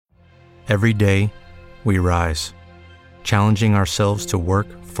Every day, we rise, challenging ourselves to work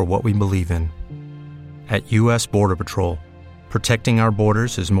for what we believe in. At U.S. Border Patrol, protecting our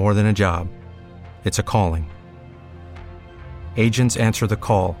borders is more than a job. It's a calling. Agents answer the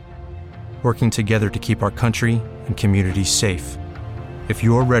call, working together to keep our country and communities safe. If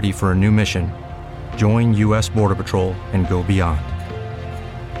you're ready for a new mission, join U.S. Border Patrol and go beyond.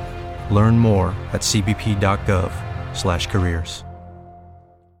 Learn more at cbp.gov/careers.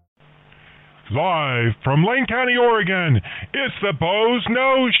 Live from Lane County, Oregon, it's the Boze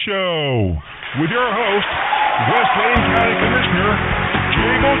Noze Show with your host, West Lane County Commissioner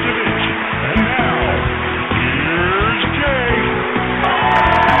Jay Bozevich. And now, here's Jay.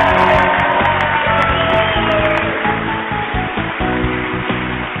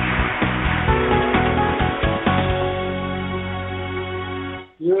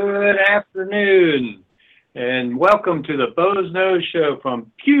 Good afternoon, and welcome to the Boze Noze Show from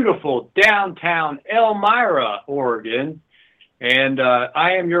beautiful downtown Elmira, Oregon. And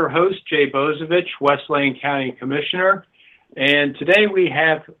I am your host, Jay Bozevich, West Lane County Commissioner. And today we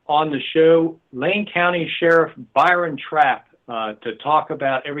have on the show Lane County Sheriff Byron Trapp to talk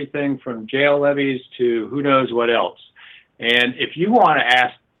about everything from jail levies to who knows what else. And if you want to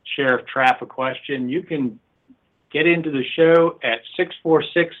ask Sheriff Trapp a question, you can get into the show at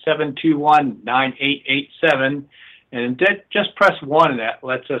 646-721-9887, and just press 1, and that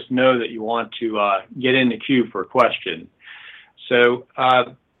lets us know that you want to get in the queue for a question. So,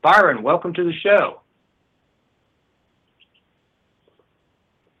 Byron, welcome to the show.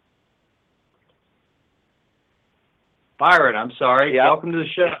 Byron, I'm sorry. Yep. Welcome to the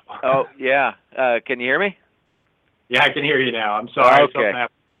show. Oh, yeah. Can you hear me? Yeah, I can hear you now. I'm sorry. Okay.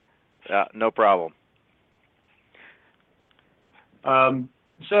 No problem.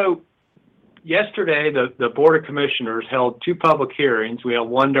 So yesterday, the Board of Commissioners held 2 public hearings. We had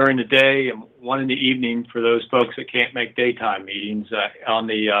one during the day and one in the evening for those folks that can't make daytime meetings on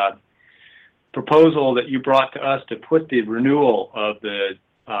the proposal that you brought to us to put the renewal of the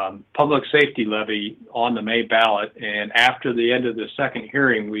public safety levy on the May ballot. And after the end of the second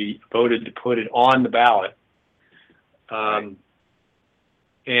hearing, we voted to put it on the ballot. And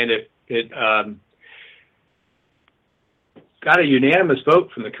it got a unanimous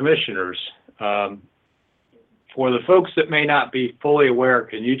vote from the commissioners. For the folks that may not be fully aware,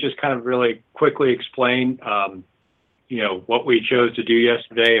 can you just kind of really quickly explain, what we chose to do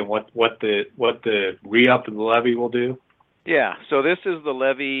yesterday and what the re-up of the levy will do? Yeah, so this is the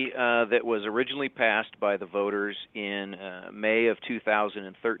levy that was originally passed by the voters in May of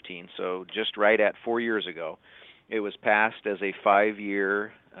 2013, so just right at 4 years ago. It was passed as a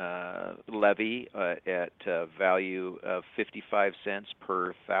 5-year levy at a value of 55 cents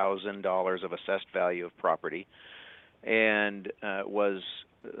per $1,000 of assessed value of property, and was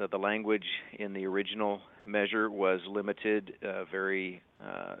the language in the original measure was limited very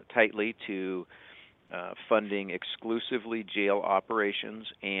tightly to funding exclusively jail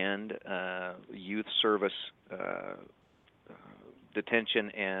operations and youth service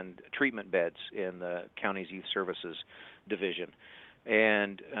detention and treatment beds in the county's youth services division.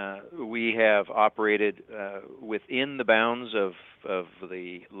 And we have operated within the bounds of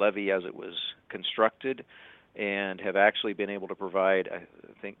the levy as it was constructed, and have actually been able to provide, I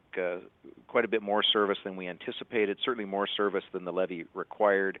think, quite a bit more service than we anticipated, certainly more service than the levy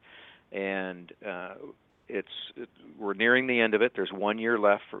required. And we're nearing the end of it. There's 1 year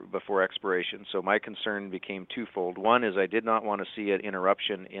left before expiration, so my concern became twofold. One is I did not want to see an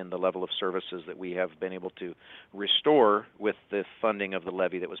interruption in the level of services that we have been able to restore with the funding of the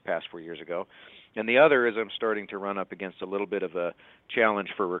levy that was passed 4 years ago. And the other is I'm starting to run up against a little bit of a challenge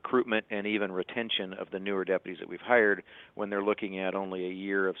for recruitment and even retention of the newer deputies that we've hired when they're looking at only a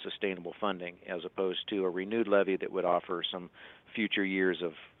year of sustainable funding as opposed to a renewed levy that would offer some future years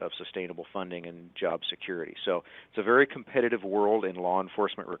of sustainable funding and job security. So it's a very competitive world in law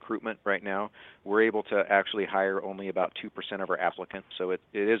enforcement recruitment right now. We're able to actually hire only about 2% of our applicants, so it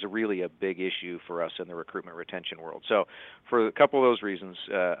is really a big issue for us in the recruitment retention world. So for a couple of those reasons,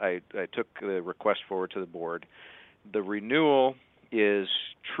 I took the request forward to the board. The renewal is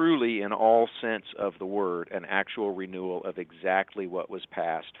truly, in all sense of the word, an actual renewal of exactly what was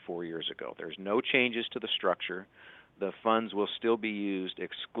passed 4 years ago. There's no changes to the structure. The funds will still be used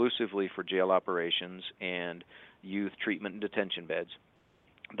exclusively for jail operations and youth treatment and detention beds.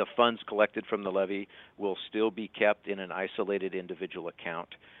 The funds collected from the levy will still be kept in an isolated individual account.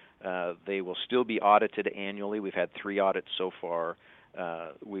 They will still be audited annually. We've had 3 audits so far.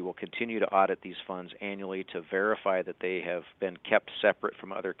 We will continue to audit these funds annually to verify that they have been kept separate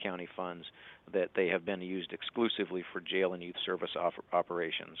from other county funds, that they have been used exclusively for jail and youth service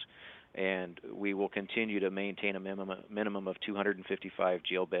operations. And we will continue to maintain a minimum of 255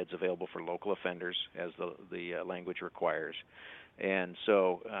 jail beds available for local offenders, as the language requires. And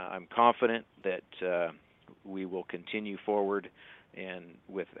so I'm confident that we will continue forward and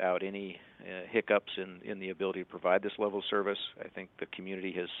without any hiccups in the ability to provide this level of service. I think the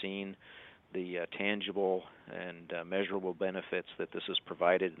community has seen the tangible and measurable benefits that this has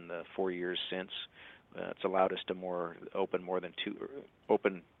provided in the 4 years since. It's allowed us to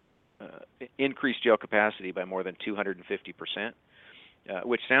increase jail capacity by more than 250%,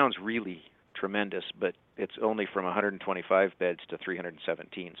 which sounds really tremendous, but it's only from 125 beds to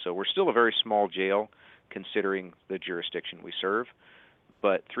 317. So we're still a very small jail considering the jurisdiction we serve,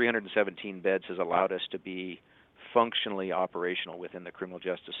 but 317 beds has allowed us to be functionally operational within the criminal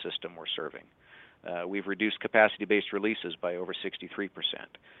justice system we're serving. We've reduced capacity-based releases by over 63%.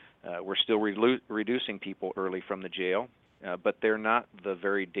 We're still reducing people early from the jail, but they're not the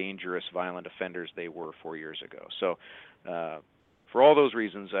very dangerous, violent offenders they were 4 years ago. So for all those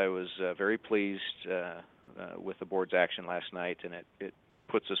reasons, I was very pleased with the board's action last night, and it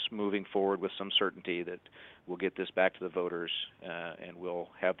puts us moving forward with some certainty that we'll get this back to the voters, and we'll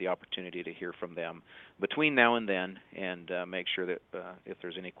have the opportunity to hear from them between now and then, and make sure that if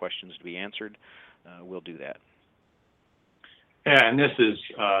there's any questions to be answered, we'll do that. Yeah, and this is,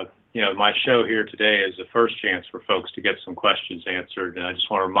 my show here today is the first chance for folks to get some questions answered. And I just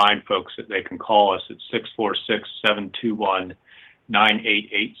want to remind folks that they can call us at 646-721-9887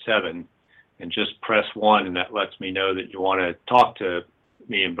 and just press 1, and that lets me know that you want to talk to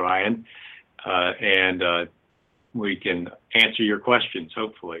me and Brian, and we can answer your questions,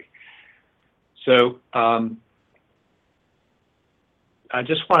 hopefully. So I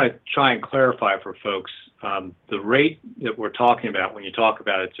just want to try and clarify for folks, the rate that we're talking about when you talk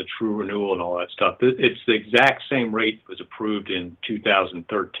about it's a true renewal and all that stuff, it's the exact same rate that was approved in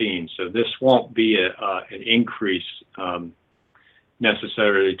 2013. So this won't be an increase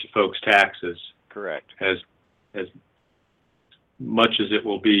necessarily to folks' taxes. Correct. As much as it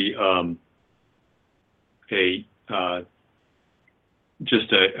will be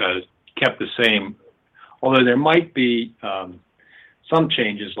kept the same, although there might be some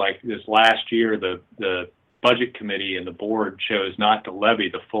changes. Like this last year, the budget committee and the board chose not to levy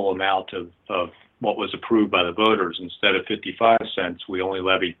the full amount of what was approved by the voters. Instead of 55 cents, we only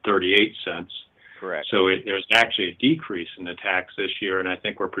levied 38 cents. Correct. So there's actually a decrease in the tax this year, and I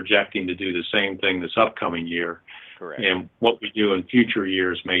think we're projecting to do the same thing this upcoming year. Correct. And what we do in future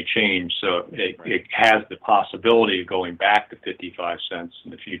years may change, so it has the possibility of going back to 55 cents in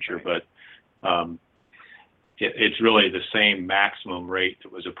the future, but it's really the same maximum rate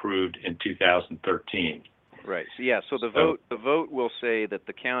that was approved in 2013. Right. So the vote will say that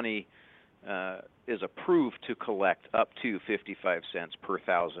the county is approved to collect up to 55 cents per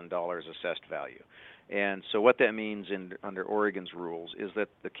 $1,000 assessed value. And so what that means under Oregon's rules is that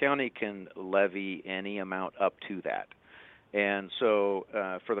the county can levy any amount up to that. And so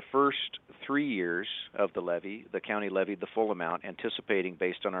for the first 3 years of the levy, the county levied the full amount, anticipating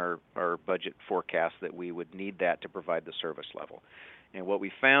based on our budget forecast that we would need that to provide the service level. And what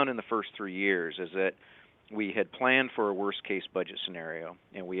we found in the first 3 years is that we had planned for a worst-case budget scenario,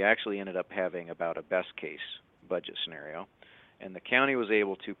 and we actually ended up having about a best-case budget scenario. And the county was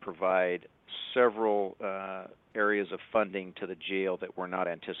able to provide several areas of funding to the jail that were not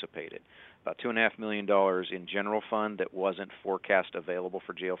anticipated. About $2.5 million in general fund that wasn't forecast available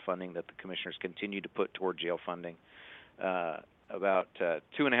for jail funding that the commissioners continued to put toward jail funding. About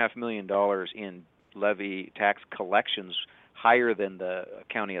 $2.5 million in levy tax collections higher than the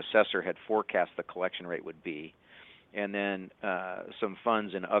county assessor had forecast the collection rate would be. And then some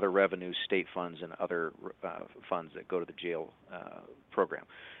funds in other revenues, state funds and other funds that go to the jail program.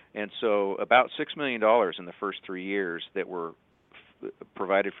 And so about $6 million in the first 3 years that were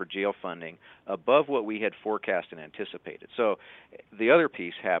provided for jail funding above what we had forecast and anticipated. So the other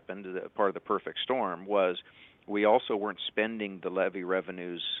piece happened, part of the perfect storm, was we also weren't spending the levy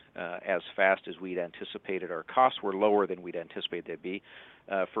revenues as fast as we'd anticipated. Our costs were lower than we'd anticipated they'd be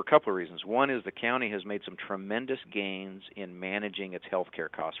for a couple of reasons. One is the county has made some tremendous gains in managing its health care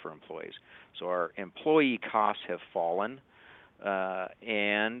costs for employees. So our employee costs have fallen.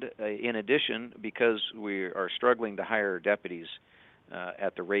 And in addition, because we are struggling to hire deputies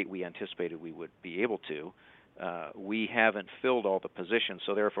at the rate we anticipated we would be able to, we haven't filled all the positions.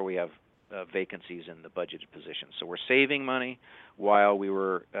 So therefore we have vacancies in the budgeted positions. So we're saving money while we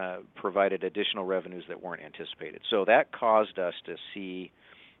were provided additional revenues that weren't anticipated. So that caused us to see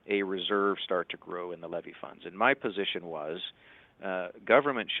a reserve start to grow in the levy funds. And my position was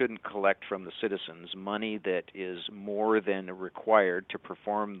government shouldn't collect from the citizens money that is more than required to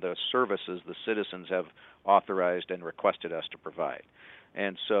perform the services the citizens have authorized and requested us to provide.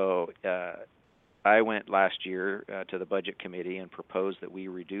 And so I went last year to the Budget Committee and proposed that we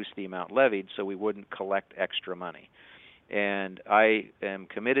reduce the amount levied so we wouldn't collect extra money. And I am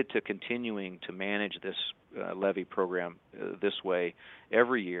committed to continuing to manage this levy program this way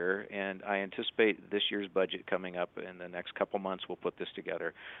every year, and I anticipate this year's budget coming up in the next couple months. We'll put this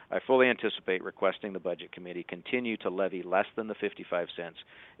together. I fully anticipate requesting the Budget Committee continue to levy less than the 55 cents,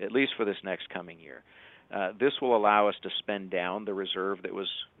 at least for this next coming year. This will allow us to spend down the reserve that was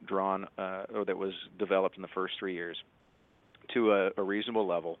drawn or that was developed in the first 3 years to a reasonable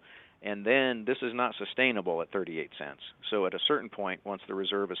level. And then this is not sustainable at 38 cents. So at a certain point, once the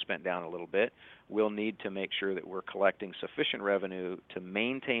reserve is spent down a little bit, we'll need to make sure that we're collecting sufficient revenue to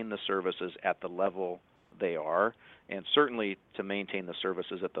maintain the services at the level they are, and certainly to maintain the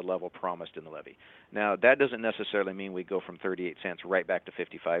services at the level promised in the levy. Now, that doesn't necessarily mean we go from 38 cents right back to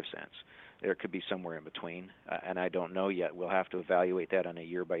 55 cents. There could be somewhere in between, and I don't know yet. We'll have to evaluate that on a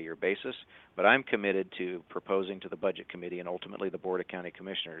year-by-year basis. But I'm committed to proposing to the Budget Committee and ultimately the Board of County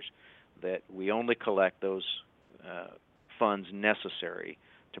Commissioners that we only collect those funds necessary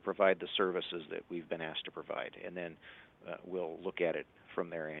to provide the services that we've been asked to provide, and then we'll look at it from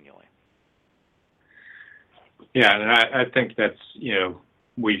there annually. Yeah, and I think that's,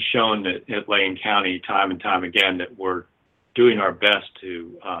 we've shown that at Lane County time and time again that we're doing our best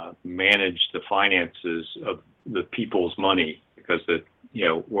to manage the finances of the people's money, because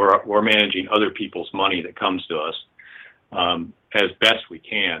we're managing other people's money that comes to us as best we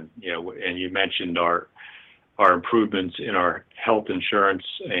can. And you mentioned our improvements in our health insurance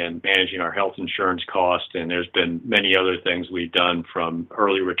and managing our health insurance cost, and there's been many other things we've done, from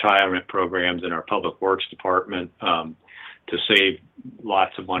early retirement programs in our Public Works Department to save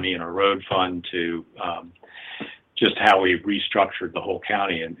lots of money in our road fund, to just how we restructured the whole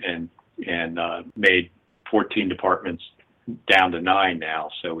county and made 14 departments down to 9 now.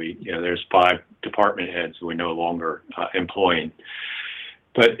 So there's 5 department heads we're no longer employing.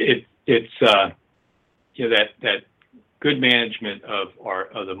 But it's that good management of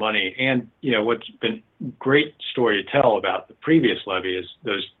the money, and what's been great story to tell about the previous levy is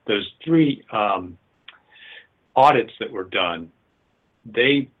those 3 audits that were done.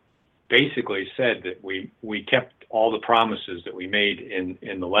 They basically said that we kept all the promises that we made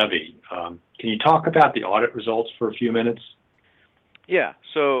in the levy. Can you talk about the audit results for a few minutes? Yeah,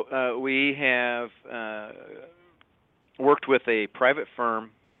 so we have worked with a private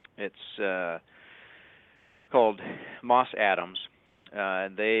firm. It's called Moss Adams.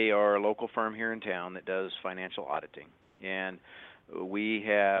 They are a local firm here in town that does financial auditing. And we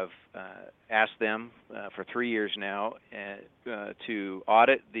have asked them for 3 years now to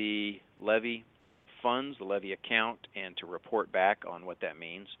audit the levy funds, the levy account, and to report back on what that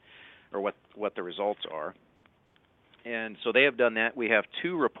means, or what the results are. And so they have done that. We have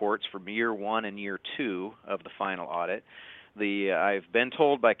 2 reports from year 1 and year 2 of the final audit. I've been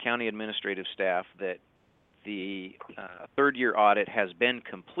told by county administrative staff that the third year audit has been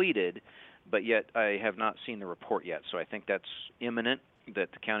completed, but yet I have not seen the report yet. So I think that's imminent,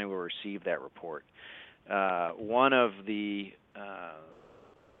 that the county will receive that report. One of the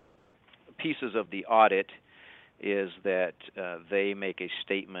pieces of the audit is that they make a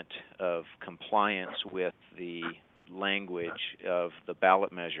statement of compliance with the language of the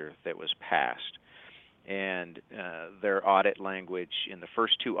ballot measure that was passed. And their audit language in the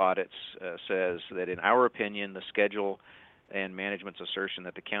first 2 audits says that, in our opinion, the schedule and management's assertion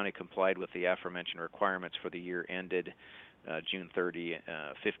that the county complied with the aforementioned requirements for the year ended June 30,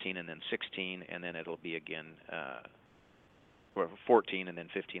 15, and then 16, and then it'll be again 14, and then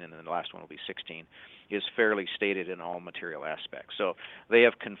 15, and then the last one will be 16, is fairly stated in all material aspects. So they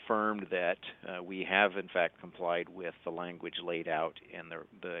have confirmed that we have, in fact, complied with the language laid out and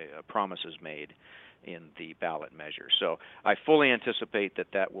the promises made in the ballot measure. So I fully anticipate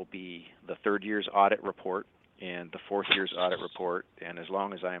that will be the third year's audit report and the fourth year's audit report, and as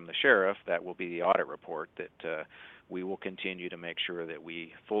long as I am the sheriff, that will be the audit report that we will continue to make sure that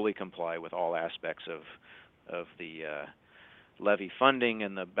we fully comply with all aspects of the levy funding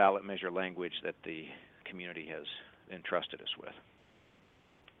and the ballot measure language that the community has entrusted us with.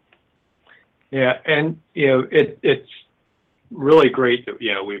 Yeah, and it's really great that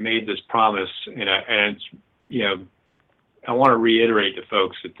we made this promise, and it's I want to reiterate to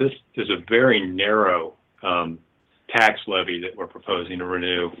folks that this is a very narrow tax levy that we're proposing to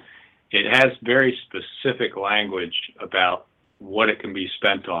renew. It has very specific language about what it can be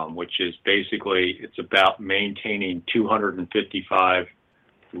spent on, which is basically it's about maintaining 255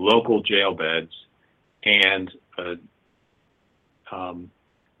 local jail beds and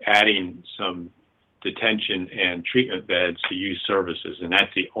adding some detention and treatment beds to youth services. And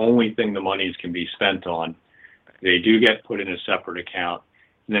that's the only thing the monies can be spent on. They do get put in a separate account.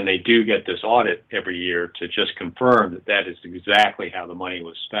 And then they do get this audit every year to just confirm that that is exactly how the money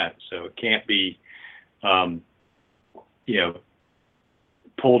was spent. So it can't be,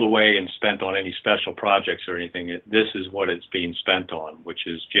 pulled away and spent on any special projects or anything. This is what it's being spent on, which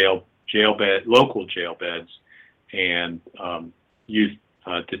is local jail beds and youth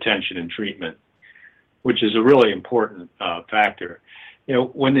detention and treatment, which is a really important factor.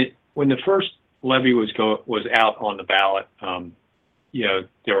 When the first levy was out on the ballot,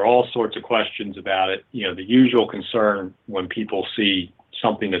 there are all sorts of questions about it. The usual concern when people see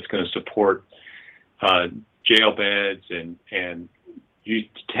something that's going to support jail beds and youth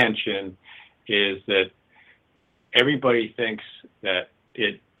detention is that everybody thinks that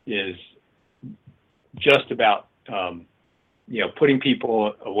it is just about putting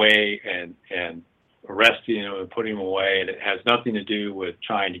people away and arresting them and putting them away, and it has nothing to do with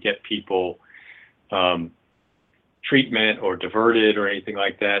trying to get people treatment or diverted or anything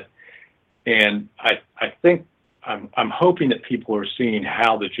like that. And I think I'm hoping that people are seeing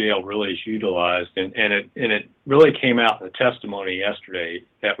how the jail really is utilized, and it really came out in the testimony yesterday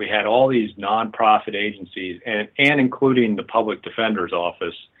that we had all these nonprofit agencies and including the public defender's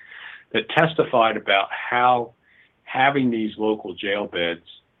office that testified about how having these local jail beds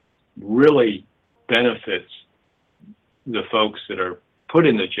really benefits the folks that are put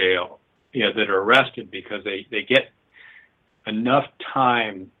in the jail, that are arrested, because they get enough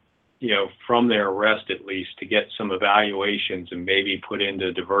time, from their arrest at least, to get some evaluations and maybe put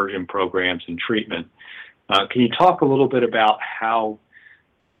into diversion programs and treatment. Can you talk a little bit about how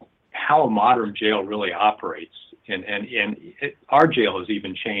a modern jail really operates? Our jail has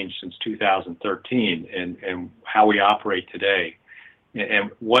even changed since 2013, and how we operate today, and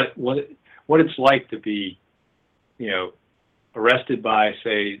what it's like to be, arrested by,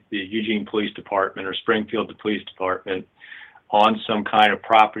 say, the Eugene Police Department or Springfield Police Department on some kind of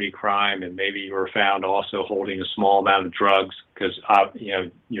property crime, and maybe you were found also holding a small amount of drugs because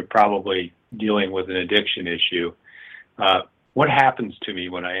you're probably dealing with an addiction issue. What happens to me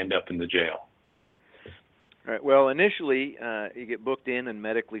when I end up in the jail? All right. Well, initially, you get booked in and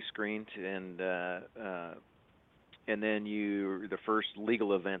medically screened, and then the first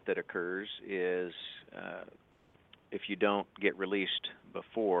legal event that occurs is if you don't get released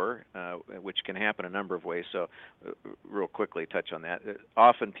before, which can happen a number of ways. So, real quickly, touch on that.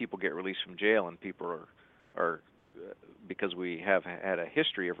 Often, people get released from jail, and people are because we have had a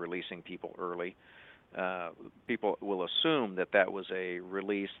history of releasing people early. People will assume that was a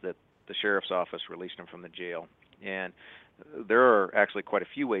release, that the sheriff's office released them from the jail. And there are actually quite a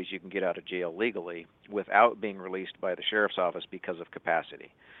few ways you can get out of jail legally without being released by the sheriff's office because of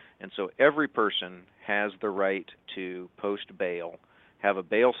capacity. And so every person has the right to post bail, have a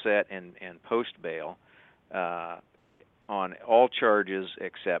bail set and post bail on all charges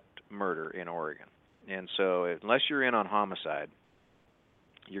except murder in Oregon. And so unless you're in on homicide,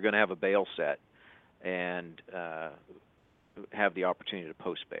 you're going to have a bail set and have the opportunity to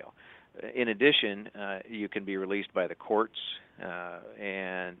post bail. In addition, you can be released by the courts,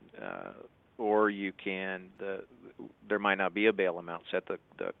 or you can. There might not be a bail amount set. The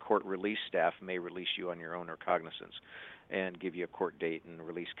court release staff may release you on your own or cognizance, and give you a court date and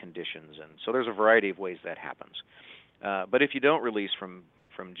release conditions. And so there's a variety of ways that happens. But if you don't release from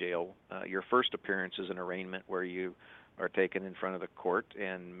jail, your first appearance is an arraignment where you are taken in front of the court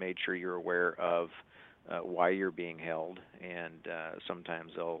and made sure you're aware of why you're being held, and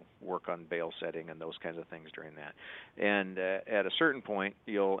sometimes they'll work on bail setting and those kinds of things during that. And at a certain point,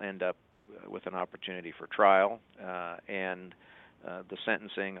 you'll end up with an opportunity for trial, and the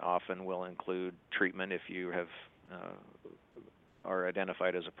sentencing often will include treatment if you have are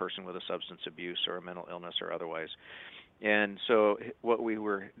identified as a person with a substance abuse or a mental illness or otherwise. And so what we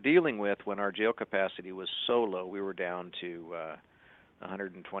were dealing with when our jail capacity was so low, we were down to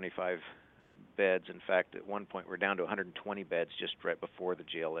 125 beds. In fact, at one point, we're down to 120 beds just right before the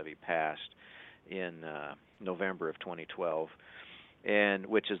jail levy passed in November of 2012, and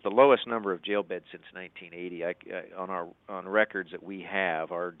which is the lowest number of jail beds since 1980. On records that we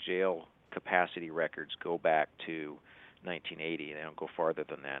have, our jail capacity records go back to 1980. They don't go farther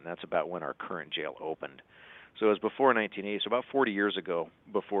than that, and that's about when our current jail opened. So it was before 1980, so about 40 years ago,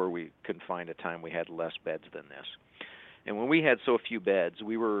 before we could find a time we had less beds than this. And when we had so few beds,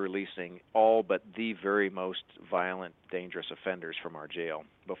 we were releasing all but the very most violent, dangerous offenders from our jail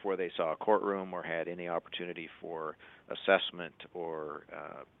before they saw a courtroom or had any opportunity for assessment or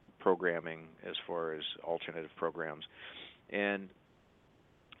programming as far as alternative programs. And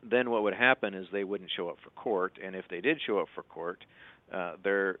then what would happen is they wouldn't show up for court, and if they did show up for court,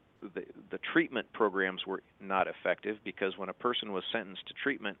 the treatment programs were not effective, because when a person was sentenced to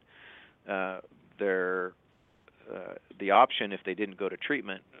treatment, the option, if they didn't go to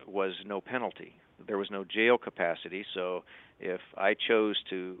treatment, was no penalty. There was no jail capacity, so if I chose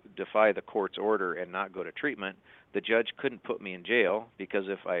to defy the court's order and not go to treatment, the judge couldn't put me in jail, because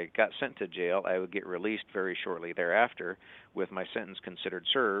if I got sent to jail, I would get released very shortly thereafter with my sentence considered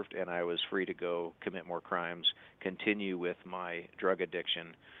served, and I was free to go commit more crimes, continue with my drug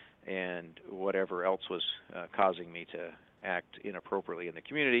addiction, and whatever else was causing me to act inappropriately in the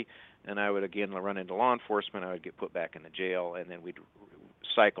community. And I would again run into law enforcement, I would get put back in the jail, and then we'd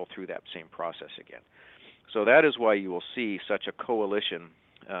cycle through that same process again. So that is why you will see such a coalition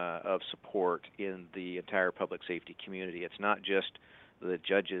of support in the entire public safety community. It's not just the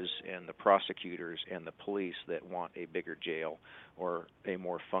judges and the prosecutors and the police that want a bigger jail or a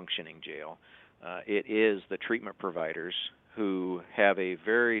more functioning jail. It is the treatment providers who have a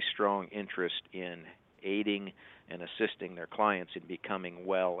very strong interest in aiding and assisting their clients in becoming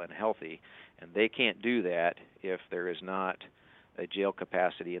well and healthy, and they can't do that if there is not a jail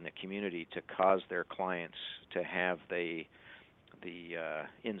capacity in the community to cause their clients to have the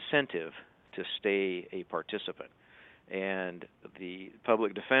incentive to stay a participant. And the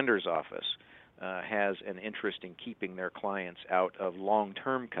public defender's office has an interest in keeping their clients out of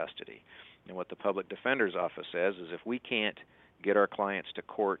long-term custody. And what the public defender's office says is, if we can't get our clients to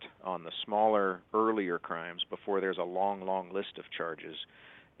court on the smaller, earlier crimes before there's a long, long list of charges,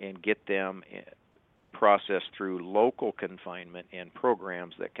 and get them processed through local confinement and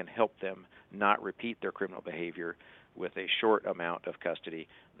programs that can help them not repeat their criminal behavior with a short amount of custody,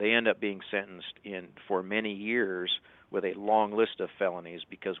 they end up being sentenced in for many years with a long list of felonies,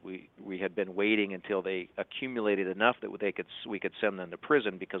 because we had been waiting until they accumulated enough that we could send them to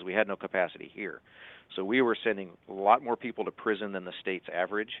prison, because we had no capacity here. So we were sending a lot more people to prison than the state's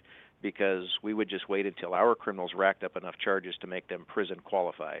average, because we would just wait until our criminals racked up enough charges to make them prison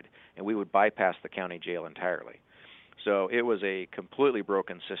qualified, and we would bypass the county jail entirely. So it was a completely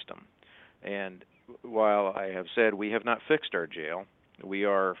broken system. And while I have said we have not fixed our jail, we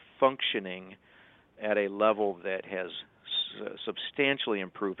are functioning at a level that has substantially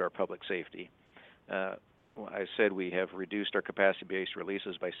improved our public safety. I said we have reduced our capacity-based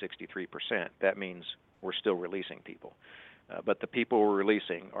releases by 63%. That means we're still releasing people. But the people we're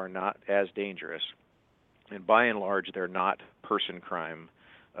releasing are not as dangerous. And by and large, they're not person crime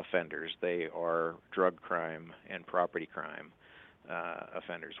offenders. They are drug crime and property crime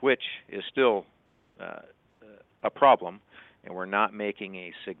offenders, which is still a problem, and we're not making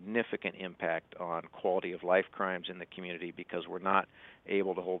a significant impact on quality of life crimes in the community, because we're not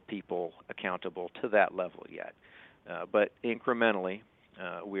able to hold people accountable to that level yet. But incrementally,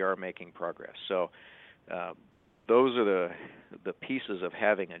 we are making progress. So those are the pieces of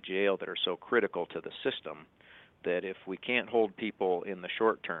having a jail that are so critical to the system, that if we can't hold people in the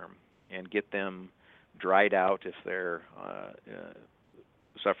short term and get them dried out if they're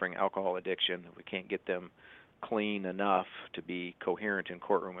suffering alcohol addiction, if we can't get them clean enough to be coherent in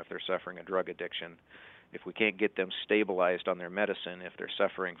courtroom if they're suffering a drug addiction, if we can't get them stabilized on their medicine if they're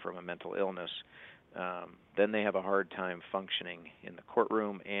suffering from a mental illness, then they have a hard time functioning in the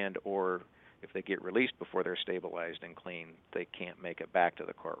courtroom, and or if they get released before they're stabilized and clean, they can't make it back to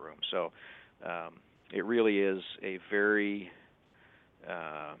the courtroom. So it really is a very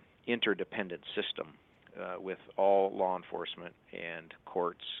interdependent system with all law enforcement and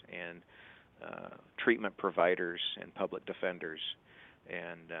courts and treatment providers and public defenders.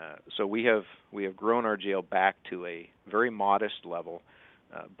 And so we have grown our jail back to a very modest level,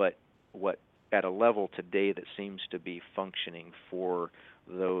 but at a level today that seems to be functioning for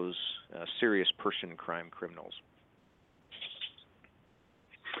those serious person crime criminals.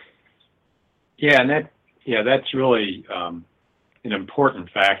 Yeah, and that's really an important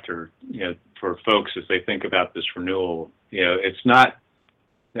factor, for folks as they think about this renewal. It's not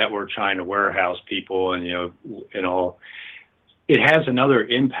that we're trying to warehouse people and all. It has another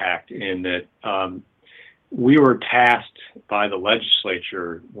impact in that we were tasked by the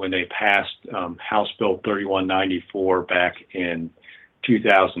legislature when they passed House Bill 3194 back in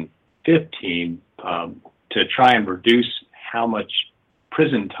 2015 to try and reduce how much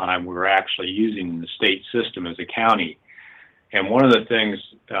prison time we were actually using in the state system as a county. And one of the things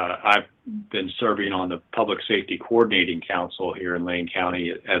I've been serving on the Public Safety Coordinating Council here in Lane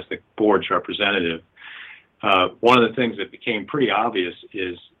County as the board's representative. One of the things that became pretty obvious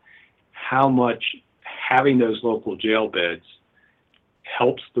is how much having those local jail beds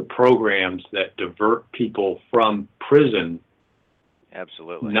helps the programs that divert people from prison.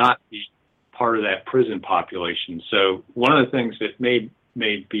 Absolutely. Not be part of that prison population. So one of the things that may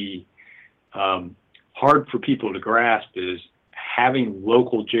be hard for people to grasp is having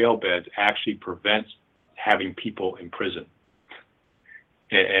local jail beds actually prevents having people in prison.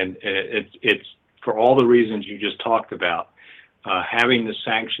 And it's for all the reasons you just talked about. Having the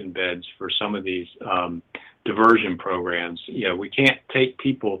sanction beds for some of these diversion programs. We can't take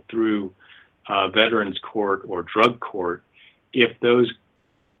people through veterans court or drug court if those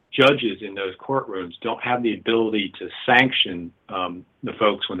judges in those courtrooms don't have the ability to sanction the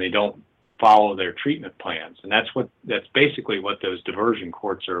folks when they don't follow their treatment plans. And that's basically what those diversion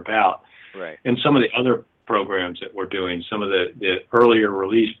courts are about. Right. And some of the other programs that we're doing, some of the earlier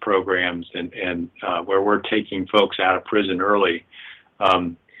release programs and where we're taking folks out of prison early,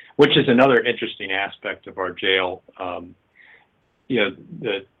 which is another interesting aspect of our jail.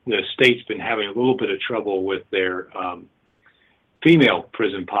 The state's been having a little bit of trouble with their female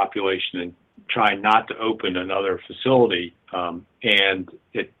prison population and trying not to open another facility. And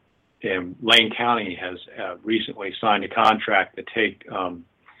Lane County has recently signed a contract to take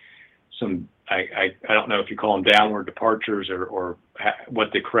some, I don't know if you call them downward departures or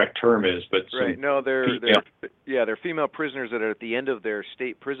what the correct term is, but right. No, they're female prisoners that are at the end of their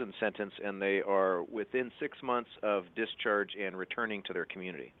state prison sentence, and they are within 6 months of discharge and returning to their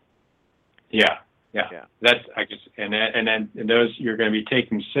community. Yeah. That's, I guess, and those, you're going to be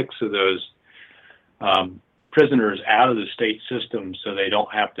taking 6 of those prisoners out of the state system, so they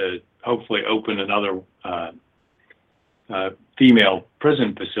don't have to hopefully open another female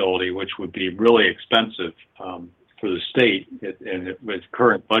prison facility, which would be really expensive for the state. And with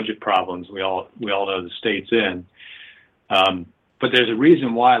current budget problems, we all know the state's in. But there's a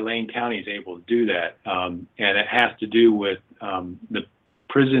reason why Lane County is able to do that, and it has to do with the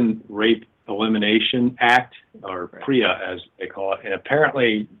Prison Rape Elimination Act, or PREA as they call it. And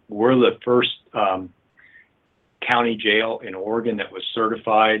apparently we're the first county jail in Oregon that was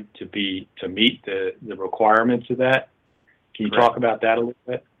certified to meet the requirements of that. Can you talk about that a little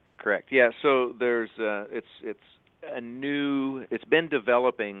bit? Correct. Yeah. So there's it's been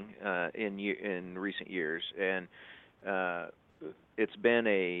developing in recent years, and it's been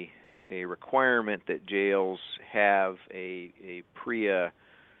a requirement that jails have a PREA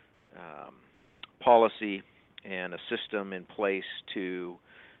policy and a system in place to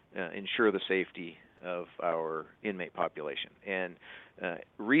ensure the safety of our inmate population. And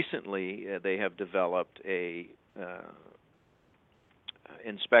recently, they have developed a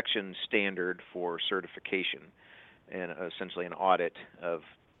inspection standard for certification and essentially an audit of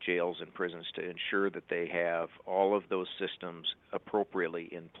jails and prisons to ensure that they have all of those systems appropriately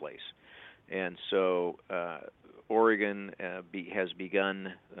in place. And so Oregon has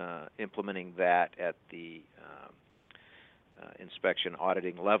begun implementing that at the inspection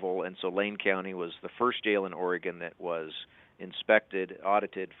auditing level, and so Lane County was the first jail in Oregon that was inspected,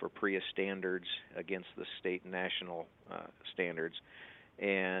 audited for PREA standards against the state and national standards,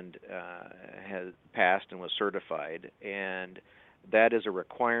 and has passed and was certified. And that is a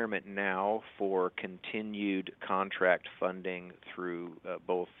requirement now for continued contract funding through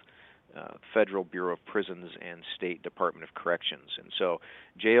both Federal Bureau of Prisons and State Department of Corrections. And so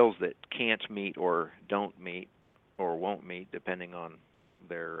jails that can't meet or don't meet or won't meet, depending on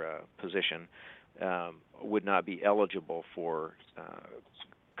their position, would not be eligible for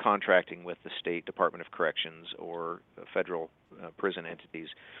contracting with the State Department of Corrections or federal prison entities.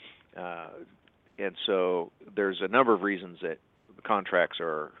 And so there's a number of reasons that the contracts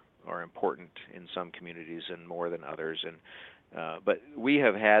are important in some communities and more than others. And but we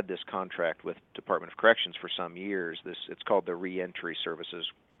have had this contract with Department of Corrections for some years. It's called the Reentry Services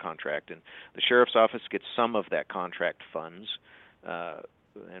Contract, and the Sheriff's Office gets some of that contract funds,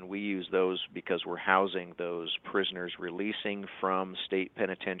 and we use those because we're housing those prisoners releasing from state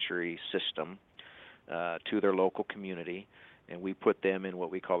penitentiary system to their local community, and we put them in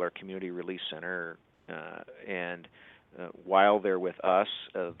what we call our community release center, and while they're with us,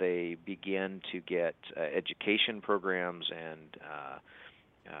 they begin to get education programs and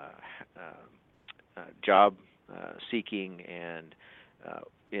job seeking, and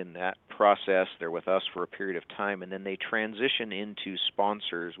in that process, they're with us for a period of time, and then they transition into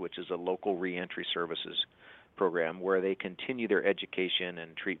sponsors, which is a local reentry services program where they continue their education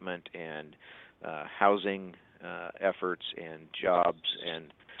and treatment and housing efforts and jobs,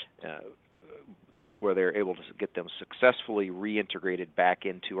 and where they're able to get them successfully reintegrated back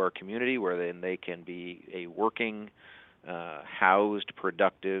into our community, where then they can be a working, housed,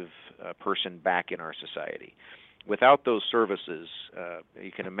 productive person back in our society. Without those services,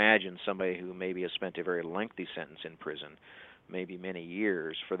 you can imagine somebody who maybe has spent a very lengthy sentence in prison, maybe many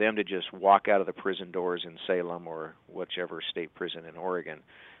years, for them to just walk out of the prison doors in Salem or whichever state prison in Oregon,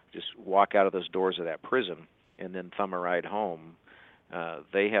 just walk out of those doors of that prison and then thumb a ride home,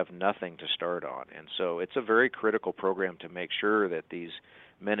 they have nothing to start on. And so it's a very critical program to make sure that these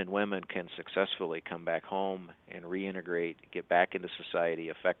men and women can successfully come back home and reintegrate, get back into society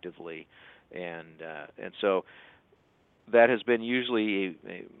effectively. And so that has been usually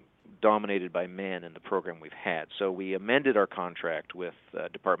dominated by men in the program we've had. So we amended our contract with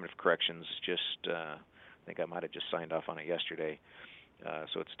Department of Corrections I think I might have just signed off on it yesterday.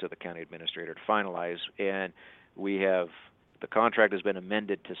 So it's to the county administrator to finalize. And the contract has been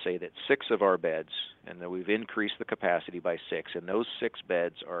amended to say that 6 of our beds, and that we've increased the capacity by 6, and those 6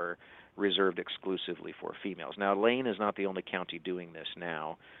 beds are reserved exclusively for females. Now, Lane is not the only county doing this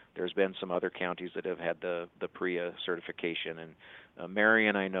now. There's been some other counties that have had the PREA certification, and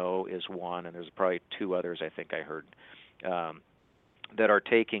Marion, I know, is one, and there's probably 2 others I think I heard, that are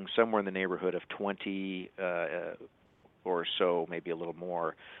taking somewhere in the neighborhood of 20 or so, maybe a little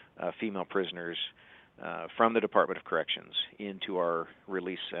more, female prisoners from the Department of Corrections into our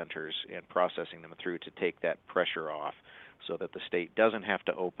release centers and processing them through to take that pressure off, so that the state doesn't have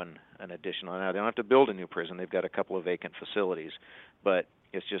to open an additional. Now, they don't have to build a new prison. They've got a couple of vacant facilities, but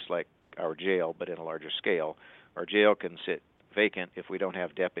it's just like our jail, but in a larger scale. Our jail can sit vacant if we don't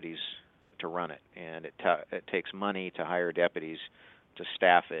have deputies to run it, and it takes money to hire deputies to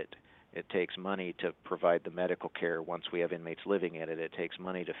staff it. It takes money to provide the medical care once we have inmates living in it. It takes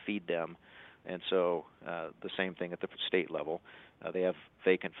money to feed them. And so the same thing at the state level. They have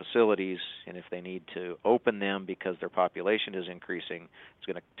vacant facilities, and if they need to open them because their population is increasing, it's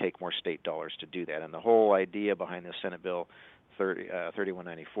going to take more state dollars to do that. And the whole idea behind this Senate Bill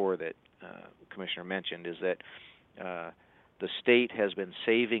 3194 that Commissioner mentioned is that the state has been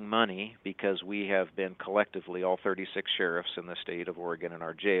saving money because we have been collectively, all 36 sheriffs in the state of Oregon and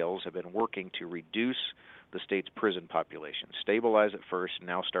our jails have been working to reduce the state's prison population, stabilize it first, and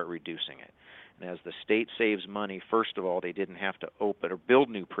now start reducing it. And as the state saves money, first of all, they didn't have to open or build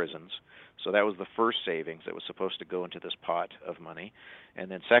new prisons, so that was the first savings that was supposed to go into this pot of money. And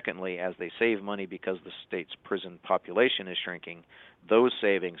then secondly, as they save money because the state's prison population is shrinking, those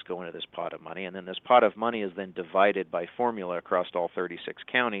savings go into this pot of money, and then this pot of money is then divided by formula across all 36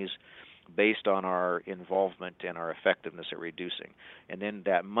 counties based on our involvement and our effectiveness at reducing. And then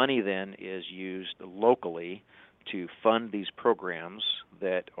that money then is used locally to fund these programs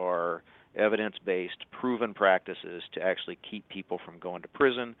that are evidence-based, proven practices to actually keep people from going to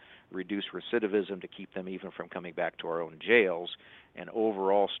prison, reduce recidivism to keep them even from coming back to our own jails, and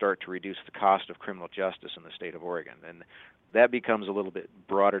overall start to reduce the cost of criminal justice in the state of Oregon. And that becomes a little bit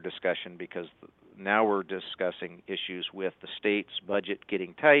broader discussion because now we're discussing issues with the state's budget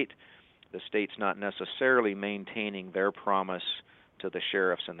getting tight, the state's not necessarily maintaining their promise to the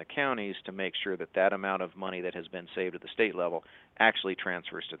sheriffs and the counties to make sure that that amount of money that has been saved at the state level actually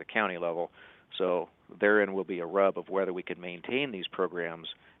transfers to the county level. So therein will be a rub of whether we can maintain these programs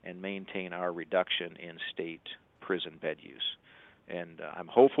and maintain our reduction in state prison bed use. And I'm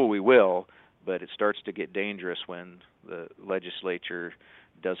hopeful we will, but it starts to get dangerous when the legislature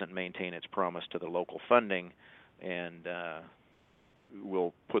doesn't maintain its promise to the local funding, and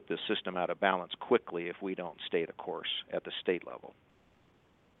will put the system out of balance quickly if we don't stay the course at the state level.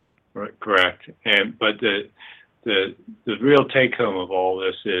 Right, correct. But the real take home of all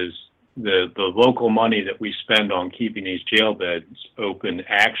this is the local money that we spend on keeping these jail beds open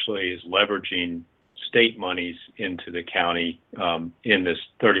actually is leveraging state monies into the county in this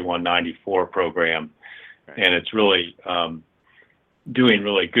 3194 program, right. And it's really doing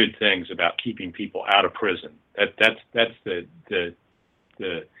really good things about keeping people out of prison. That's the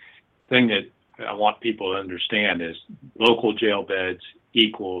thing that I want people to understand is local jail beds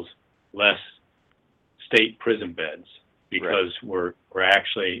equals less state prison beds, because right. we're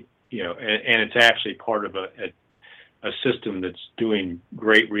actually, and it's actually part of a system that's doing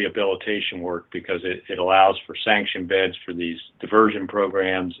great rehabilitation work, because it allows for sanctioned beds for these diversion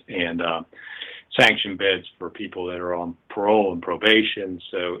programs and sanctioned beds for people that are on parole and probation.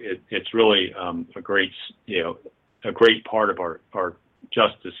 So it's really a great part of our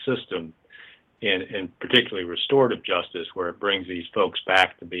justice system, and particularly restorative justice, where it brings these folks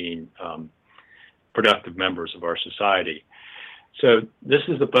back to being productive members of our society. So this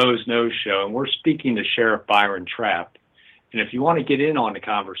is the Boze Noze Show, and we're speaking to Sheriff Byron Trapp. And if you want to get in on the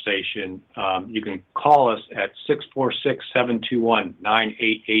conversation, you can call us at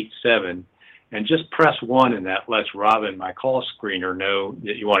 646-721-9887, and just press 1, and that lets Robin, my call screener, know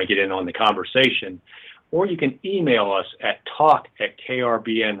that you want to get in on the conversation. Or you can email us at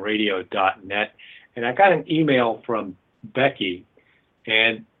talk@krbnradio.net. And I got an email from Becky,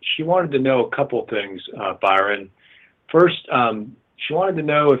 and she wanted to know a couple things, Byron. First, she wanted to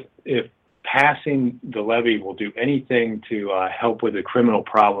know if passing the levy will do anything to help with the criminal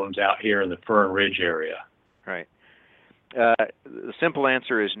problems out here in the Fern Ridge area. Right. The simple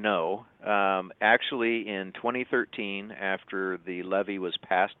answer is no. Actually, in 2013, after the levy was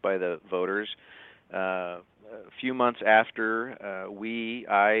passed by the voters, a few months after,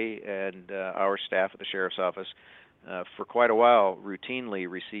 I and our staff at the Sheriff's Office, for quite a while, routinely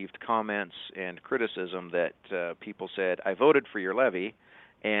received comments and criticism that people said, I voted for your levy,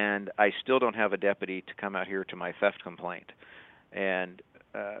 and I still don't have a deputy to come out here to my theft complaint. And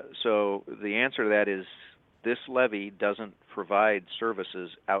so the answer to that is this levy doesn't provide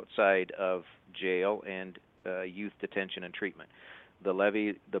services outside of jail and youth detention and treatment. The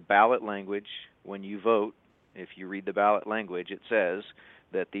levy, the ballot language, when you vote, if you read the ballot language, it says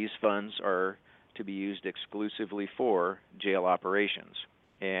that these funds are to be used exclusively for jail operations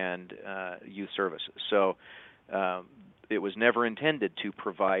and youth services. So it was never intended to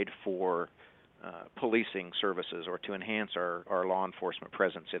provide for policing services or to enhance our law enforcement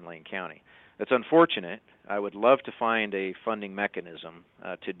presence in Lane County. It's unfortunate. I would love to find a funding mechanism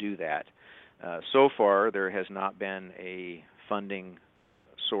to do that. So far, there has not been a funding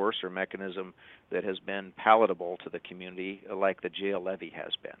source or mechanism that has been palatable to the community like the jail levy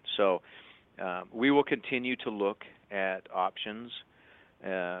has been. So we will continue to look at options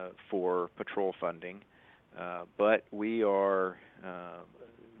for patrol funding, but we are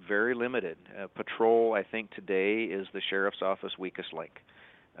very limited. Patrol, I think, today is the Sheriff's Office weakest link.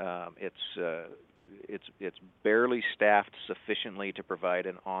 It's barely staffed sufficiently to provide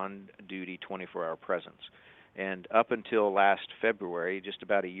an on-duty 24-hour presence. And up until last February, just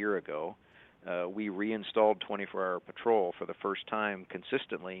about a year ago, we reinstalled 24-hour patrol for the first time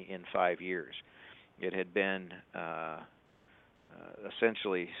consistently in 5 years. It had been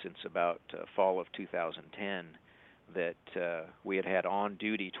essentially since about fall of 2010 that we had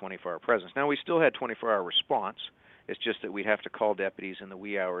on-duty 24-hour presence. Now, we still had 24-hour response. It's just that we'd have to call deputies in the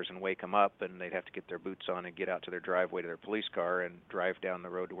wee hours and wake them up, and they'd have to get their boots on and get out to their driveway to their police car and drive down the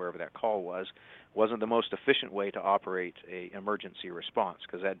road to wherever that call was. Wasn't the most efficient way to operate a emergency response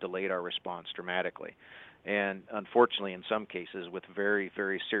because that delayed our response dramatically. And unfortunately, in some cases, with very,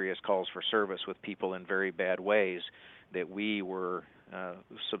 very serious calls for service with people in very bad ways, that we were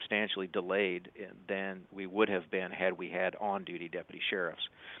substantially delayed than we would have been had we had on-duty deputy sheriffs.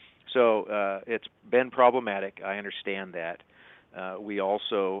 So it's been problematic. I understand that. We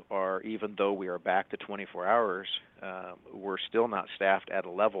also are, even though we are back to 24 hours, we're still not staffed at a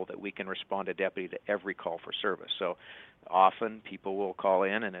level that we can respond to deputy to every call for service. So often people will call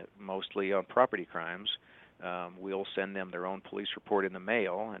in, and mostly on property crimes, we'll send them their own police report in the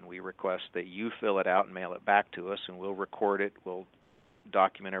mail, and we request that you fill it out and mail it back to us, and we'll record it, we'll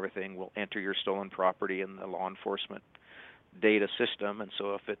document everything, we'll enter your stolen property in the law enforcement data system, and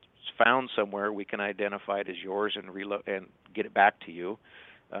so if it's found somewhere, we can identify it as yours and reload and get it back to you.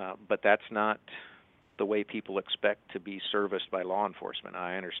 But that's not the way people expect to be serviced by law enforcement.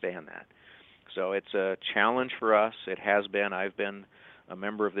 I understand that. So it's a challenge for us. It has been. I've been a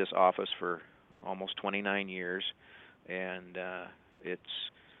member of this office for almost 29 years, and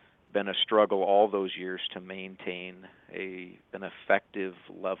it's been a struggle all those years to maintain an effective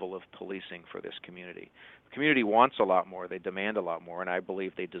level of policing for this community. The community wants a lot more. They demand a lot more, and I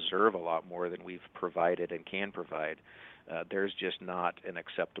believe they deserve a lot more than we've provided and can provide. There's just not an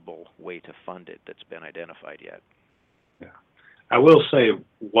acceptable way to fund it that's been identified yet. Yeah. I will say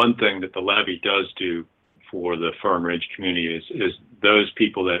one thing that the levy does do for the Fern Ridge community is those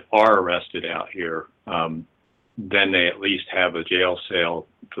people that are arrested out here, then they at least have a jail cell.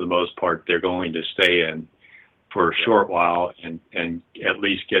 For the most part, they're going to stay in for a short while and at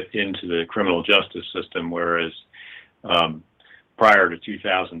least get into the criminal justice system, whereas prior to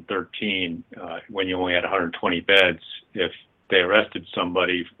 2013, when you only had 120 beds, if they arrested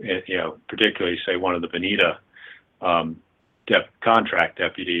somebody, particularly, say, one of the Bonita contract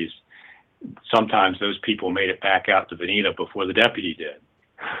deputies, sometimes those people made it back out to Bonita before the deputy did.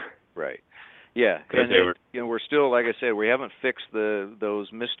 Right. Yeah, and we're still, like I said, we haven't fixed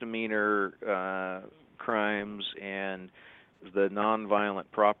those misdemeanor crimes and the nonviolent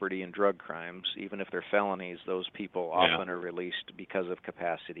property and drug crimes, even if they're felonies, those people often are released because of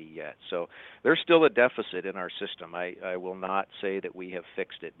capacity yet. So there's still a deficit in our system. I will not say that we have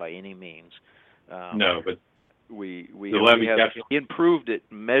fixed it by any means. No, but we have improved it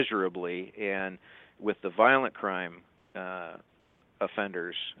measurably, and with the violent crime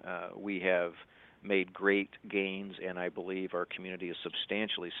offenders, we have made great gains, and I believe our community is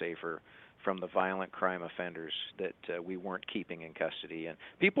substantially safer from the violent crime offenders that we weren't keeping in custody. And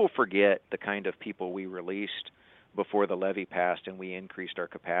people forget the kind of people we released before the levy passed and we increased our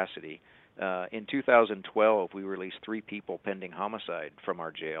capacity. In 2012, we released 3 people pending homicide from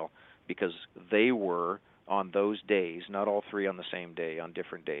our jail because they were, on those days, not all 3 on the same day, on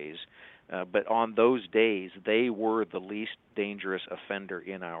different days, but on those days, they were the least dangerous offender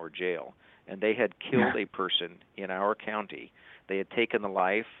in our jail. And they had killed a person in our county. They had taken the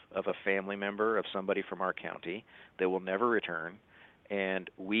life of a family member of somebody from our county. They will never return, and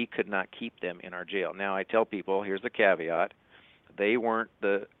we could not keep them in our jail. Now, I tell people, here's the caveat. They weren't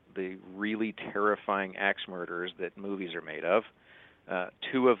the really terrifying axe murderers that movies are made of.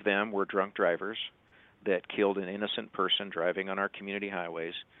 2 of them were drunk drivers that killed an innocent person driving on our community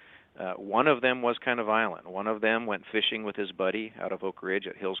highways. One of them was kind of violent. One of them went fishing with his buddy out of Oak Ridge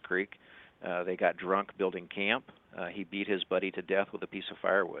at Hills Creek. They got drunk building camp. He beat his buddy to death with a piece of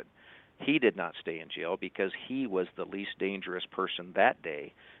firewood. He did not stay in jail because he was the least dangerous person that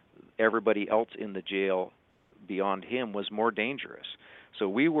day. Everybody else in the jail beyond him was more dangerous. So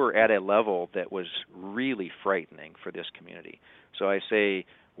we were at a level that was really frightening for this community. So I say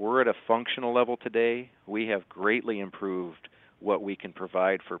we're at a functional level today. We have greatly improved what we can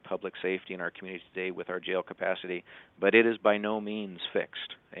provide for public safety in our community today with our jail capacity, but it is by no means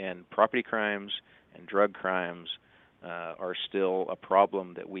fixed. And property crimes and drug crimes are still a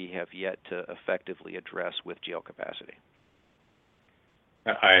problem that we have yet to effectively address with jail capacity.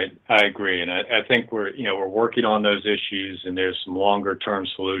 I agree, and I think we're working on those issues, and there's some longer term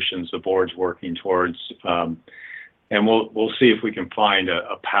solutions the board's working towards, and we'll see if we can find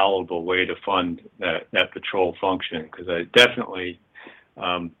a palatable way to fund that patrol function, because I definitely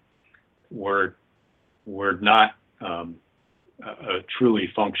we're not a truly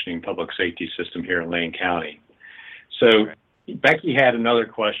functioning public safety system here in Lane County. So Becky had another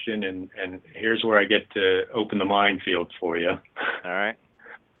question, and here's where I get to open the minefield for you. All right.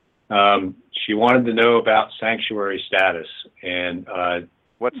 She wanted to know about sanctuary status, and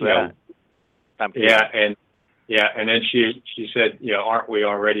what's that? And then she said, aren't we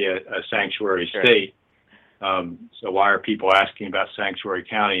already a sanctuary state? So why are people asking about sanctuary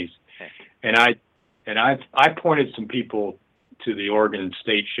counties? And I pointed some people to the Oregon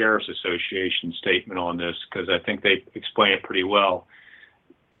State Sheriff's Association statement on this, because I think they explain it pretty well.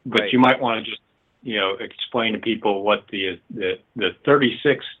 But you might want to just explain to people what the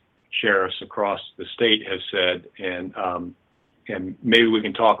 36 sheriffs across the state have said, and maybe we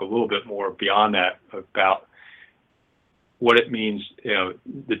can talk a little bit more beyond that about what it means,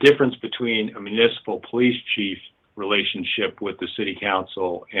 the difference between a municipal police chief relationship with the city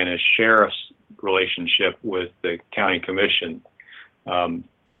council and a sheriff's relationship with the county commission a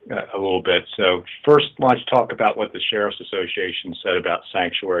little bit. So first, why don't you talk about what the Sheriff's Association said about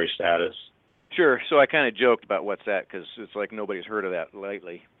sanctuary status? Sure. So I kind of joked about what's that, because it's like nobody's heard of that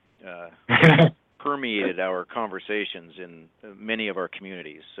lately. Permeated our conversations in many of our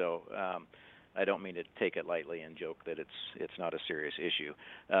communities. So I don't mean to take it lightly and joke that it's not a serious issue,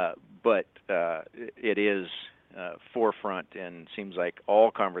 but it is forefront and seems like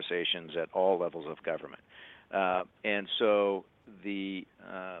all conversations at all levels of government. And so the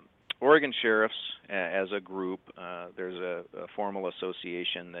Oregon Sheriffs, as a group, there's a formal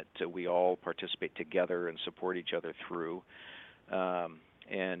association that we all participate together and support each other through,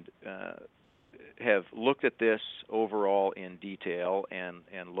 and have looked at this overall in detail and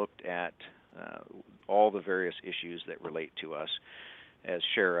looked at all the various issues that relate to us as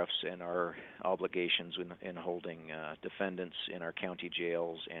sheriffs and our obligations in holding defendants in our county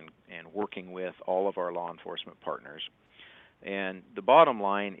jails and working with all of our law enforcement partners. And the bottom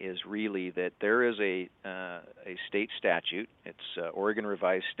line is really that there is a state statute. It's Oregon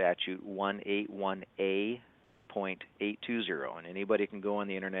Revised Statute 181A.820, and anybody can go on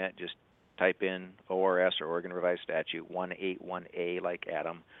the internet, just type in ORS or Oregon Revised Statute 181A like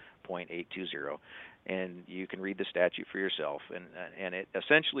Adam, .820, and you can read the statute for yourself. And it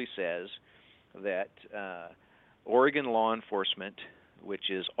essentially says that Oregon law enforcement, which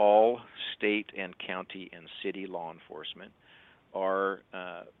is all state and county and city law enforcement, are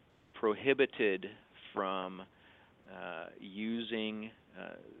prohibited from using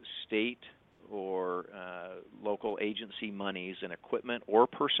state or local agency monies and equipment or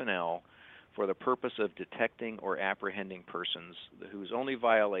personnel for the purpose of detecting or apprehending persons whose only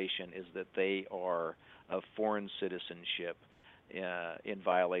violation is that they are of foreign citizenship in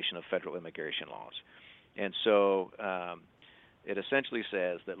violation of federal immigration laws. And so it essentially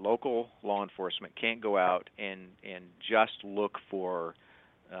says that local law enforcement can't go out and just look for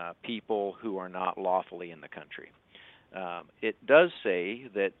people who are not lawfully in the country. It does say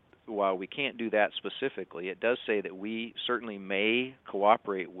that while we can't do that specifically, it does say that we certainly may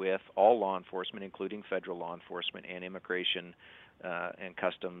cooperate with all law enforcement, including federal law enforcement and immigration and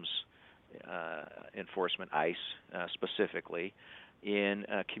customs enforcement, ICE specifically, in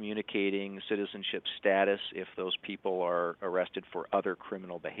communicating citizenship status if those people are arrested for other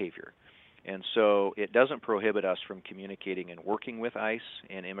criminal behavior. And so it doesn't prohibit us from communicating and working with ICE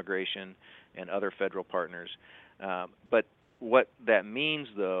and immigration and other federal partners. But what that means,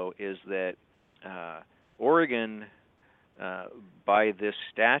 though, is that Oregon, by this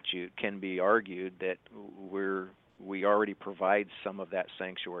statute, can be argued that we already provide some of that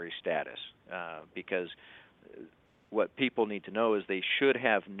sanctuary status, because what people need to know is they should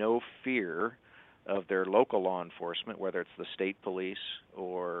have no fear of their local law enforcement, whether it's the state police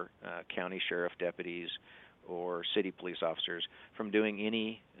or county sheriff deputies or city police officers, from doing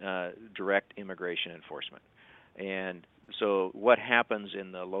any direct immigration enforcement. And so what happens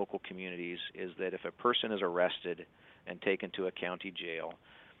in the local communities is that if a person is arrested and taken to a county jail,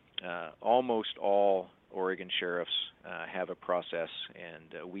 almost all Oregon sheriffs have a process,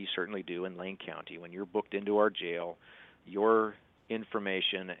 and we certainly do in Lane County. When you're booked into our jail, your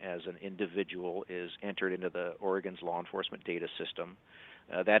information as an individual is entered into the Oregon's law enforcement data system.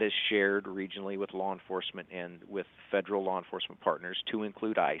 That is shared regionally with law enforcement and with federal law enforcement partners, to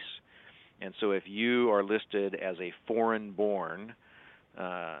include ICE. And so if you are listed as a foreign-born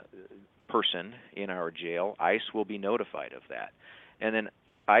person in our jail, ICE will be notified of that. And then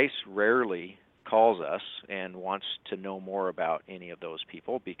ICE rarely calls us and wants to know more about any of those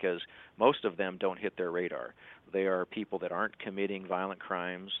people, because most of them don't hit their radar. They are people that aren't committing violent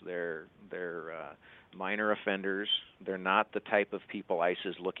crimes. They're minor offenders. They're not the type of people ICE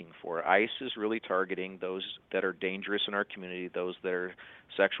is looking for. ICE is really targeting those that are dangerous in our community, those that are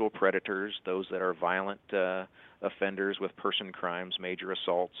sexual predators, those that are violent offenders with person crimes, major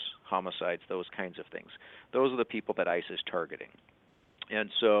assaults, homicides, those kinds of things. Those are the people that ICE is targeting. And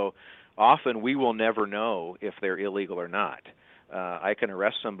so often we will never know if they're illegal or not. I can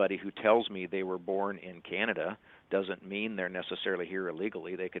arrest somebody who tells me they were born in Canada. Doesn't mean they're necessarily here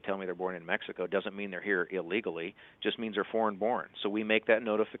illegally. They could tell me they're born in Mexico. Doesn't mean they're here illegally. Just means they're foreign born. So we make that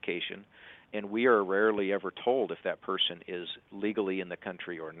notification, and we are rarely ever told if that person is legally in the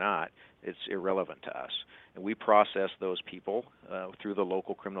country or not. It's irrelevant to us. And we process those people through the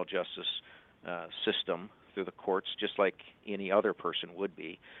local criminal justice system, through the courts, just like any other person would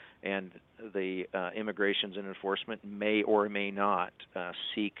be. And the immigrations and enforcement may or may not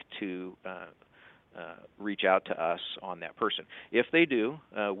seek to reach out to us on that person. If they do,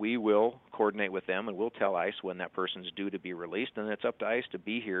 we will coordinate with them, and we'll tell ICE when that person's due to be released, and it's up to ICE to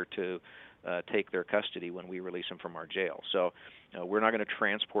be here to take their custody when we release them from our jail. So we're not going to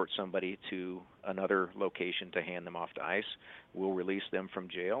transport somebody to another location to hand them off to ICE. We'll release them from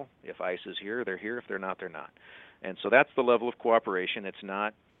jail. If ICE is here, they're here. If they're not, they're not. And so that's the level of cooperation. It's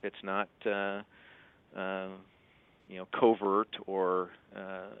not covert or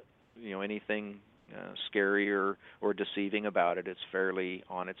anything scary or deceiving about it. It's fairly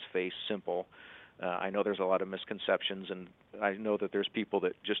on its face simple. I know there's a lot of misconceptions, and I know that there's people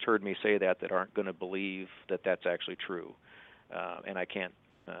that just heard me say that aren't going to believe that that's actually true, and I can't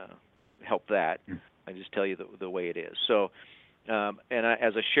help that. I just tell you the way it is. So,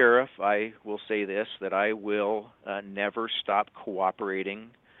 as a sheriff, I will say this, that I will never stop cooperating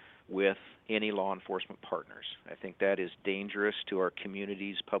with any law enforcement partners. I think that is dangerous to our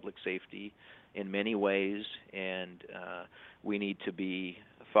community's public safety in many ways, and we need to be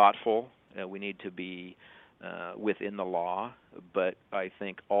thoughtful. We need to be within the law, but I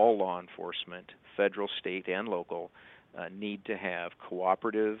think all law enforcement, federal, state, and local, need to have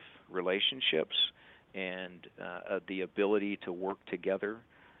cooperative relationships and the ability to work together,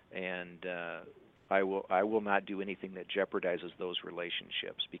 and I will not do anything that jeopardizes those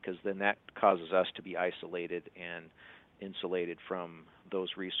relationships, because then that causes us to be isolated and insulated from those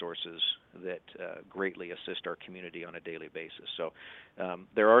resources that greatly assist our community on a daily basis. So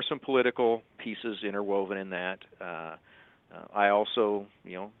there are some political pieces interwoven in that. I also,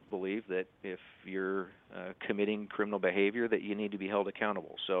 believe that if you're committing criminal behavior, that you need to be held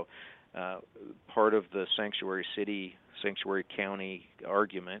accountable. So part of the sanctuary city, sanctuary county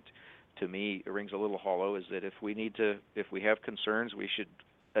argument to me rings a little hollow is that if we have concerns, we should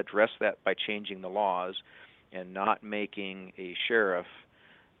address that by changing the laws and not making a sheriff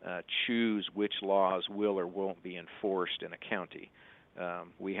choose which laws will or won't be enforced in a county.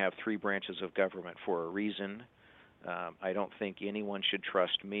 We have 3 branches of government for a reason. I don't think anyone should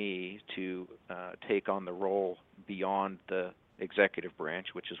trust me to take on the role beyond the executive branch,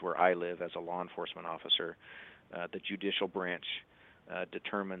 which is where I live as a law enforcement officer. The judicial branch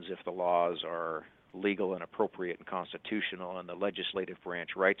determines if the laws are legal and appropriate and constitutional, and the legislative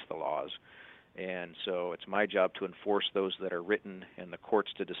branch writes the laws. And so it's my job to enforce those that are written, and the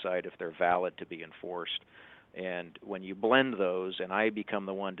courts to decide if they're valid to be enforced. And when you blend those, and I become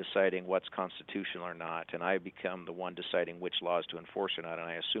the one deciding what's constitutional or not, and I become the one deciding which laws to enforce or not, and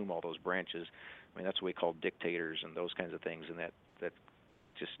I assume all those branches, I mean, that's what we call dictators and those kinds of things, and that's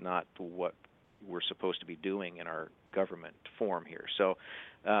just not what we're supposed to be doing in our government form here. So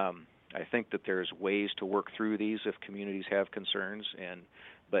I think that there's ways to work through these if communities have concerns,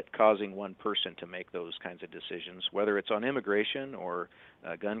 but causing one person to make those kinds of decisions, whether it's on immigration or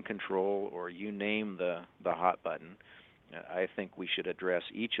gun control or you name the hot button, I think we should address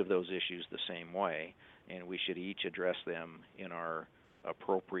each of those issues the same way, and we should each address them in our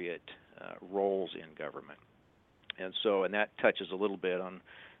appropriate roles in government. And that touches a little bit on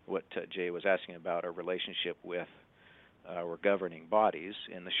what Jay was asking about our relationship with our governing bodies.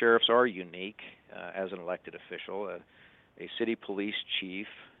 And the sheriffs are unique as an elected official. A city police chief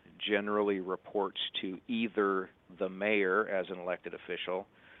generally reports to either the mayor as an elected official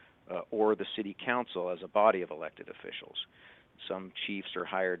or the city council as a body of elected officials. Some chiefs are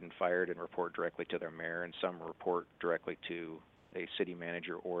hired and fired and report directly to their mayor, and some report directly to a city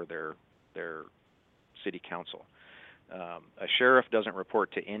manager or their city council. A sheriff doesn't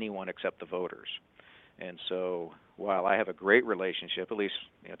report to anyone except the voters. And so while I have a great relationship, at least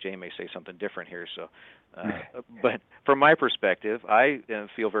Jay may say something different here, but from my perspective, I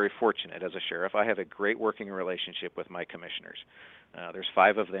feel very fortunate as a sheriff. I have a great working relationship with my commissioners. There's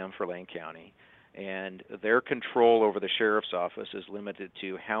 5 of them for Lane County, and their control over the sheriff's office is limited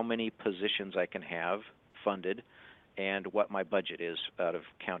to how many positions I can have funded and what my budget is out of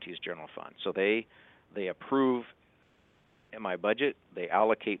county's general fund. So they approve in my budget, they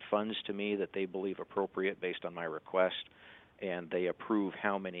allocate funds to me that they believe appropriate based on my request, and they approve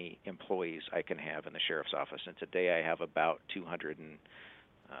how many employees I can have in the sheriff's office. And today I have about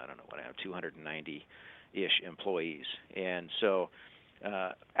 290-ish employees. And so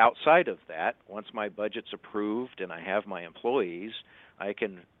outside of that, once my budget's approved and I have my employees, I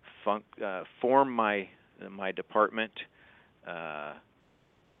can form my department as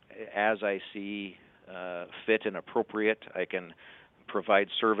I see fit and appropriate. I can provide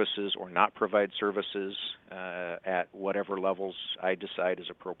services or not provide services at whatever levels I decide is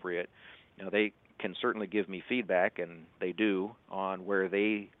appropriate. They can certainly give me feedback, and they do, on where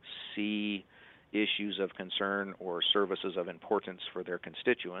they see issues of concern or services of importance for their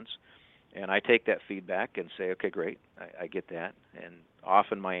constituents. And I take that feedback and say, okay, great, I get that. And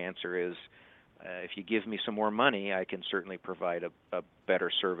often my answer is, if you give me some more money, I can certainly provide a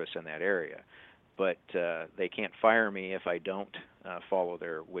better service in that area. But they can't fire me if I don't follow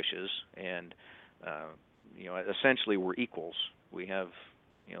their wishes. And essentially we're equals. We have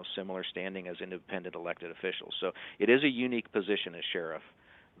similar standing as independent elected officials. So it is a unique position as sheriff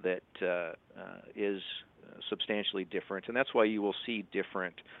that is substantially different, and that's why you will see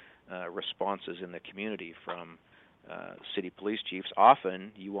different responses in the community from city police chiefs.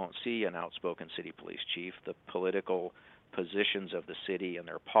 Often you won't see an outspoken city police chief. The political positions of the city and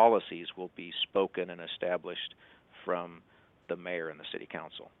their policies will be spoken and established from the mayor and the city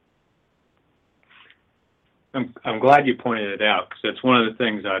council. I'm glad you pointed it out, because that's one of the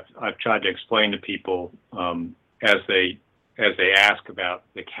things I've tried to explain to people as they ask about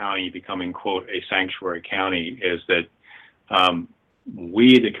the county becoming, quote, a sanctuary county, is that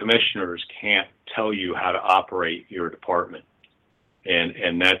we, the commissioners, can't tell you how to operate your department,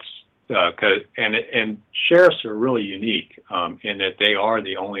 and that's and sheriffs are really unique in that they are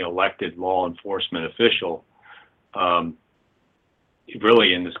the only elected law enforcement official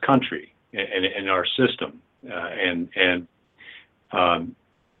really in this country and in our system,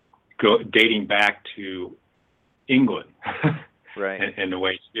 dating back to England, right? and the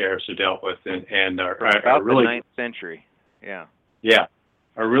way sheriffs are dealt with, and are about really, the 9th century, are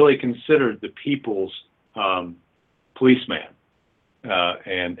really considered the people's policeman.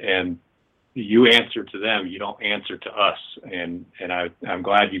 And you answer to them, you don't answer to us, and I'm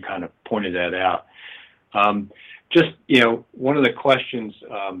glad you kind of pointed that out. Just one of the questions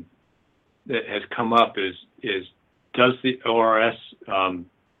that has come up is does the ORS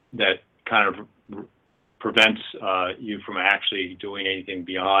that kind of prevents you from actually doing anything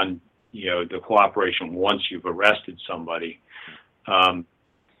beyond, the cooperation once you've arrested somebody.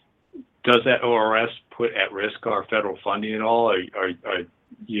 Does that ORS put at risk our federal funding at all? Are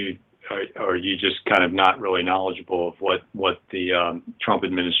you just kind of not really knowledgeable of what the Trump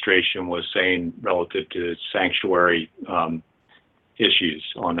administration was saying relative to sanctuary issues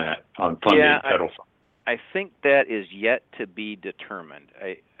on funding federal funding? I think that is yet to be determined.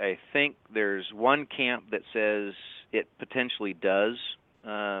 I think there's one camp that says it potentially does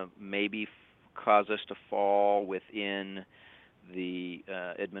maybe cause us to fall within the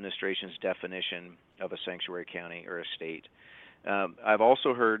administration's definition of a sanctuary county or a state. I've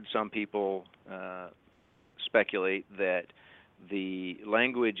also heard some people speculate that the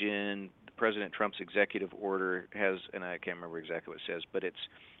language in President Trump's executive order has, and I can't remember exactly what it says, but it's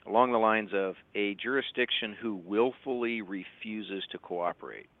along the lines of a jurisdiction who willfully refuses to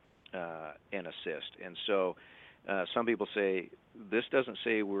cooperate and assist. And so some people say this doesn't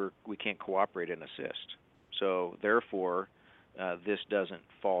say we can't cooperate and assist. So therefore, this doesn't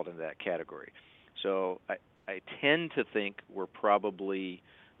fall into that category. So I tend to think we're probably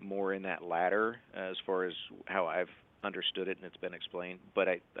more in that latter as far as how I've understood it and it's been explained, but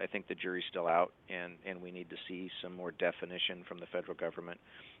I think the jury's still out, and we need to see some more definition from the federal government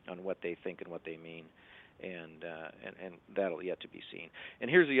on what they think and what they mean, and that'll yet to be seen. And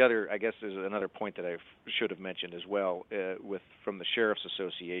here's the other, I guess there's another point that I should have mentioned as well, from the Sheriff's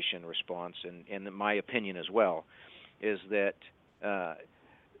Association response, and my opinion as well, is that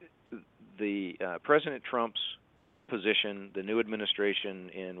the President Trump's position, the new administration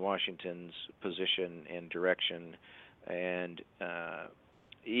in Washington's position and direction, and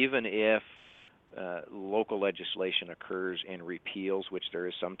even if local legislation occurs and repeals, which there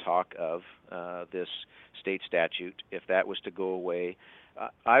is some talk of, this state statute, if that was to go away,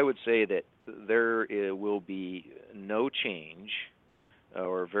 I would say that there will be no change,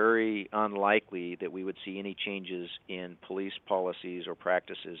 or very unlikely that we would see any changes in police policies or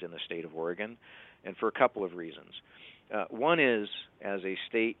practices in the state of Oregon, and for a couple of reasons. One is, as a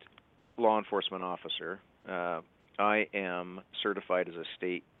state law enforcement officer, I am certified as a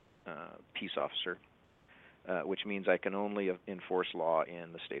state peace officer, which means I can only enforce law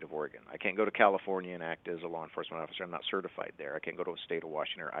in the state of Oregon. I can't go to California and act as a law enforcement officer. I'm not certified there. I can't go to the state of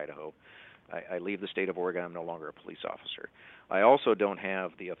Washington or Idaho. I leave the state of Oregon. I'm no longer a police officer. I also don't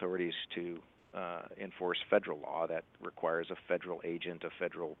have the authorities to enforce federal law. That requires a federal agent, a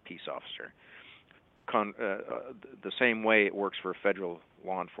federal peace officer. The same way it works for federal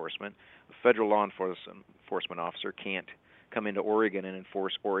law enforcement. A federal law enforcement officer can't come into Oregon and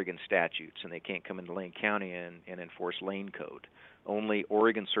enforce Oregon statutes, and they can't come into Lane County and enforce Lane Code. Only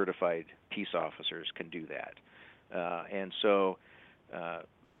Oregon certified peace officers can do that. And so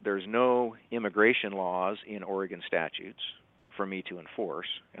there's no immigration laws in Oregon statutes for me to enforce,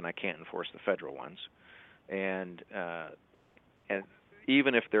 and I can't enforce the federal ones. And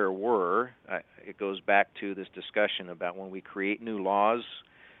even if there were, it goes back to this discussion about when we create new laws,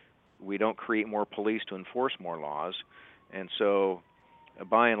 we don't create more police to enforce more laws. And so,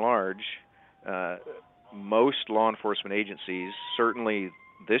 by and large, most law enforcement agencies, certainly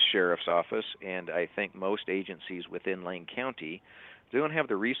this sheriff's office, and I think most agencies within Lane County, they don't have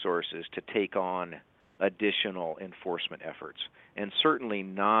the resources to take on additional enforcement efforts, and certainly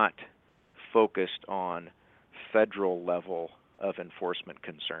not focused on federal level of enforcement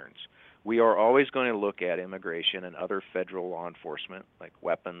concerns. We are always going to look at immigration and other federal law enforcement, like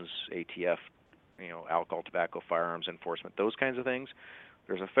weapons, ATF, alcohol, tobacco, firearms enforcement, those kinds of things.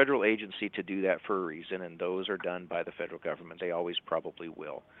 There's a federal agency to do that for a reason, and those are done by the federal government. They always probably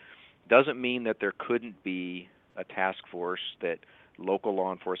will. Doesn't mean that there couldn't be a task force that local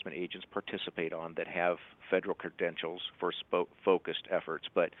law enforcement agents participate on that have federal credentials for focused efforts,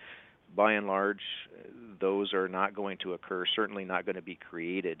 but by and large, those are not going to occur, certainly not going to be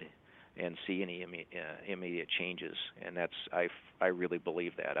created and see any immediate changes, and that's I really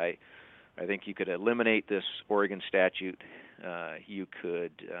believe that. I think you could eliminate this Oregon statute. You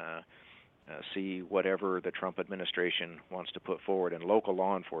could see whatever the Trump administration wants to put forward, and local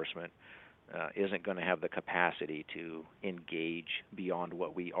law enforcement isn't going to have the capacity to engage beyond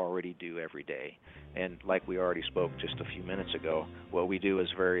what we already do every day. And like we already spoke just a few minutes ago, what we do is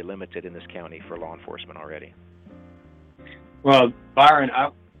very limited in this county for law enforcement already. Well, Byron, I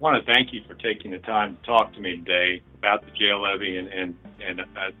want to thank you for taking the time to talk to me today about the jail levy and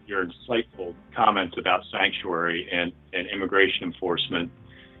your insightful comments about sanctuary and immigration enforcement.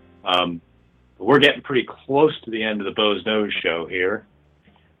 We're getting pretty close to the end of the Boze Noze Show here.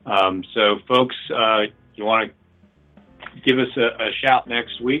 So, folks, you want to give us a shout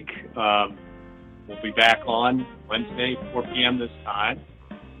next week. We'll be back on Wednesday, 4 p.m. this time.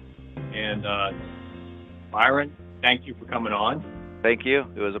 And Byron, thank you for coming on. Thank you.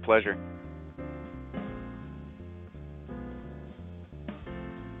 It was a pleasure.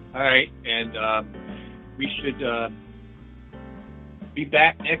 All right, and we should be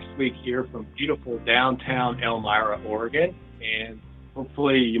back next week here from beautiful downtown Elmira, Oregon. And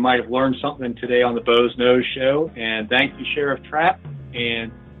hopefully you might have learned something today on the Boze Noze Show. And thank you, Sheriff Trapp.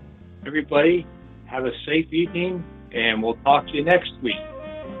 And everybody, have a safe evening, and we'll talk to you next week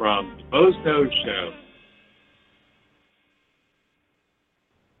from the Boze Noze Show.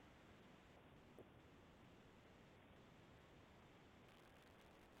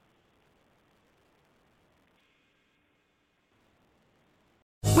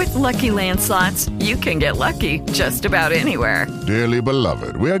 With Lucky Land Slots, you can get lucky just about anywhere. Dearly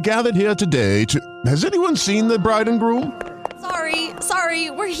beloved, we are gathered here today to... Has anyone seen the bride and groom? Sorry,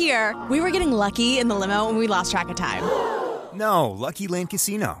 we're here. We were getting lucky in the limo and we lost track of time. No, Lucky Land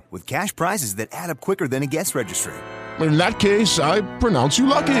Casino, with cash prizes that add up quicker than a guest registry. In that case, I pronounce you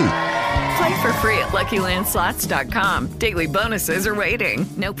lucky. Play for free at LuckyLandSlots.com. Daily bonuses are waiting.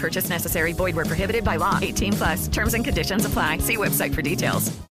 No purchase necessary. Void where prohibited by law. 18+. Terms and conditions apply. See website for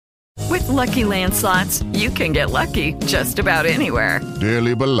details. With Lucky Land Slots, you can get lucky just about anywhere.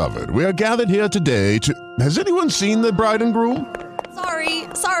 Dearly beloved, we are gathered here today to... Has anyone seen the bride and groom?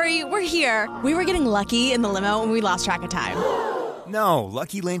 Sorry, we're here. We were getting lucky in the limo and we lost track of time. No,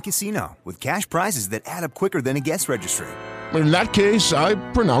 Lucky Land Casino, with cash prizes that add up quicker than a guest registry. In that case, I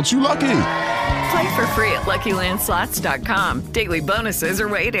pronounce you lucky. Play for free at LuckyLandSlots.com. Daily bonuses are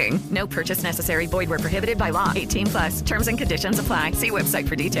waiting. No purchase necessary. Void where prohibited by law. 18+. Terms and conditions apply. See website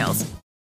for details.